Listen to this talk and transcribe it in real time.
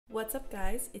What's up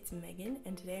guys, it's Megan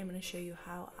and today I'm going to show you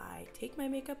how I take my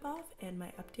makeup off and my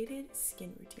updated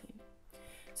skin routine.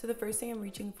 So the first thing I'm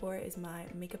reaching for is my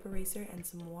makeup eraser and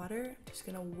some water. I'm just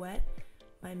going to wet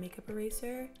my makeup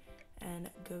eraser and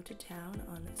go to town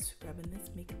on scrubbing this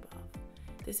makeup off.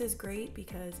 This is great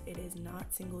because it is not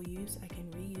single use. I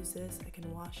can reuse this, I can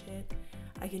wash it,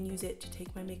 I can use it to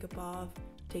take my makeup off,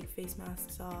 take face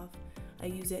masks off. I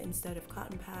use it instead of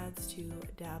cotton pads to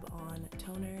dab on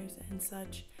toners and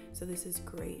such. So this is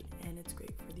great and it's great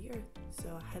for the earth.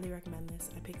 So I highly recommend this.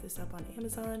 I picked this up on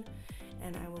Amazon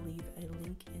and I will leave a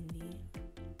link in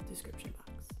the description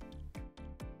box.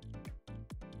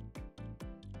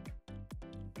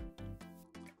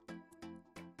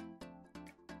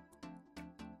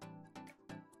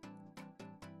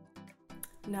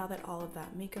 Now that all of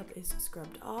that makeup is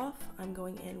scrubbed off, I'm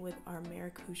going in with our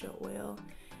maracuja oil.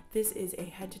 This is a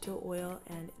head to toe oil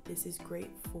and this is great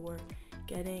for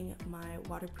getting my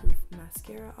waterproof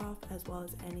mascara off as well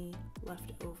as any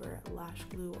leftover lash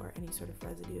glue or any sort of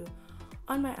residue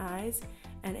on my eyes,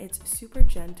 and it's super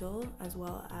gentle as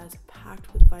well as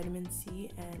packed with vitamin C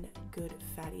and good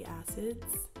fatty acids.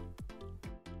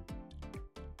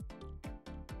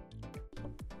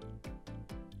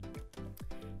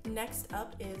 Next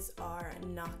up is our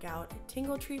Knockout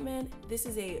Tingle Treatment. This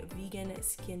is a vegan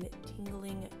skin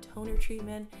tingling toner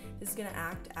treatment. This is gonna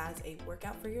act as a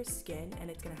workout for your skin and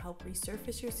it's gonna help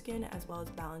resurface your skin as well as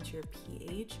balance your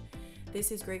pH.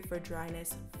 This is great for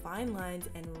dryness, fine lines,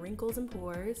 and wrinkles and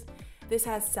pores. This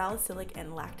has salicylic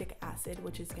and lactic acid,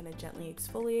 which is gonna gently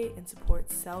exfoliate and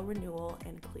support cell renewal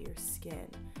and clear skin.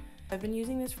 I've been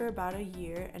using this for about a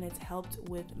year and it's helped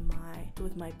with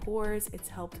my pores, it's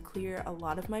helped clear a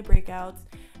lot of my breakouts,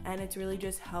 and it's really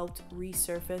just helped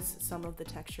resurface some of the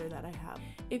texture that I have.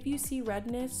 If you see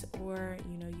redness or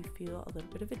you feel a little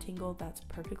bit of a tingle, that's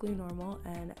perfectly normal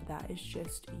and that is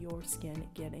just your skin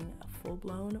getting a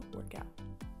full-blown workout.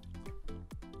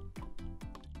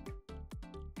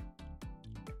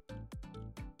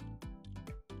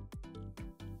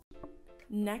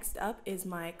 Next up is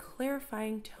my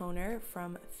clarifying toner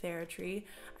from TheraTree.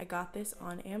 I got this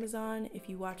on Amazon. If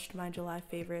you watched my July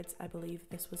favorites, I believe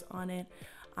this was on it.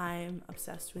 I'm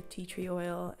obsessed with tea tree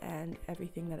oil and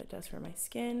everything that it does for my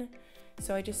skin.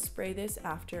 So I just spray this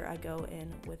after I go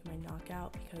in with my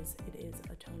Knockout because it is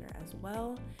a toner as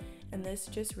well. And this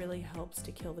just really helps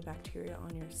to kill the bacteria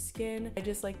on your skin. I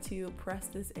just like to press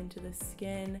this into the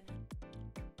skin.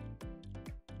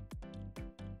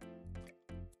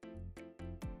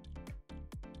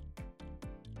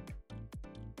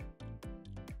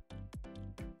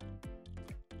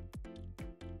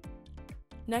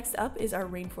 Next up is our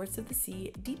Rainforest of the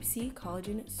Sea Deep Sea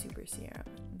Collagen Super Serum.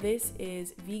 This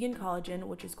is vegan collagen,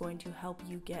 which is going to help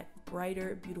you get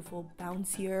brighter, beautiful,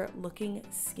 bouncier looking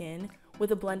skin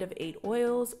with a blend of 8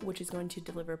 oils, which is going to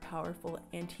deliver powerful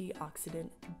antioxidant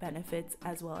benefits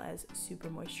as well as super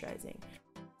moisturizing.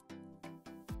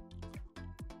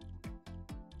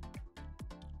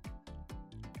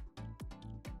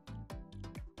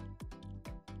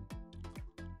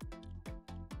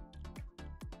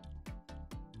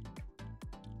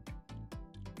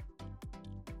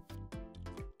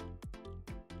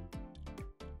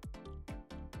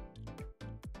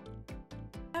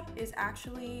 Is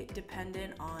actually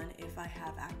dependent on if I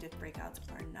have active breakouts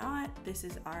or not. This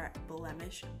is our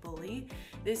Blemish Bully.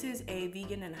 This is a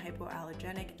vegan and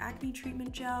hypoallergenic acne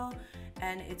treatment gel,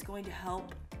 and it's going to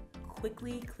help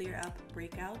quickly clear up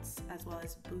breakouts as well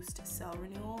as boost cell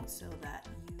renewal so that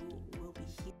you will be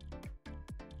healed.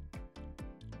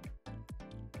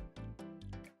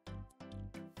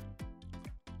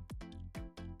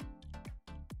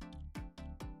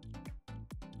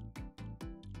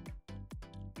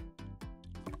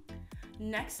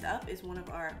 Next up is one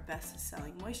of our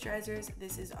best-selling moisturizers.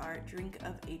 This is our Drink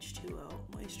of H2O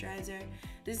moisturizer.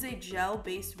 This is a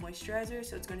gel-based moisturizer,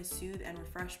 so it's going to soothe and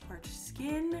refresh parched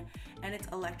skin, and it's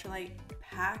electrolyte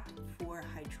packed for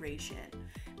hydration.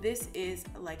 This is,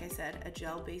 like I said, a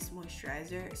gel-based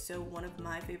moisturizer, so one of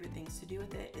my favorite things to do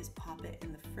with it is pop it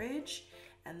in the fridge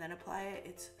and then apply it.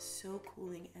 It's so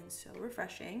cooling and so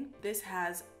refreshing. This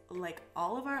has, like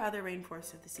all of our other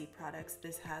Rainforest of the Sea products,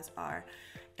 this has our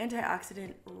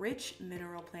antioxidant rich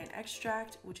mineral plant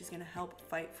extract, which is going to help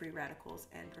fight free radicals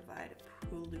and provide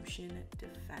pollution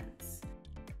defense.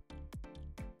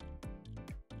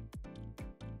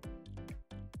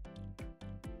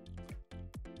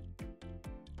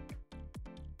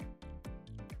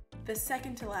 The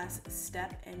second to last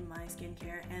step in my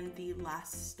skincare and the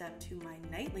last step to my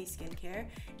nightly skincare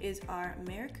is our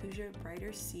Maracuja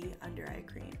Brighter C Under Eye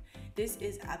Cream. This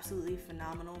is absolutely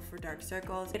phenomenal for dark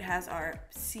circles. It has our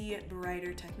C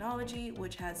Brighter technology,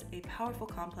 which has a powerful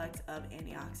complex of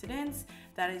antioxidants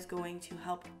that is going to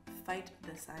help fight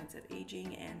the signs of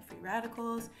aging and free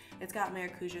radicals. It's got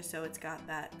Maracuja, so it's got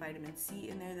that vitamin C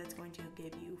in there that's going to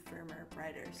give you firmer,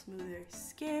 brighter, smoother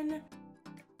skin.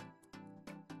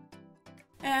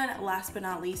 And last but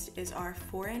not least is our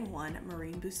 4-in-1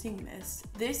 Marine Boosting Mist.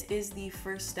 This is the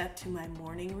first step to my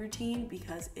morning routine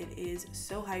because it is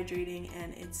so hydrating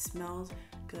and it smells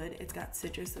good. It's got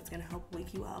citrus that's gonna help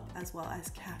wake you up, as well as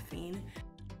caffeine.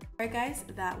 Alright guys,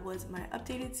 that was my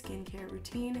updated skincare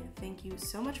routine. Thank you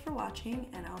so much for watching,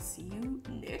 and I'll see you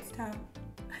next time.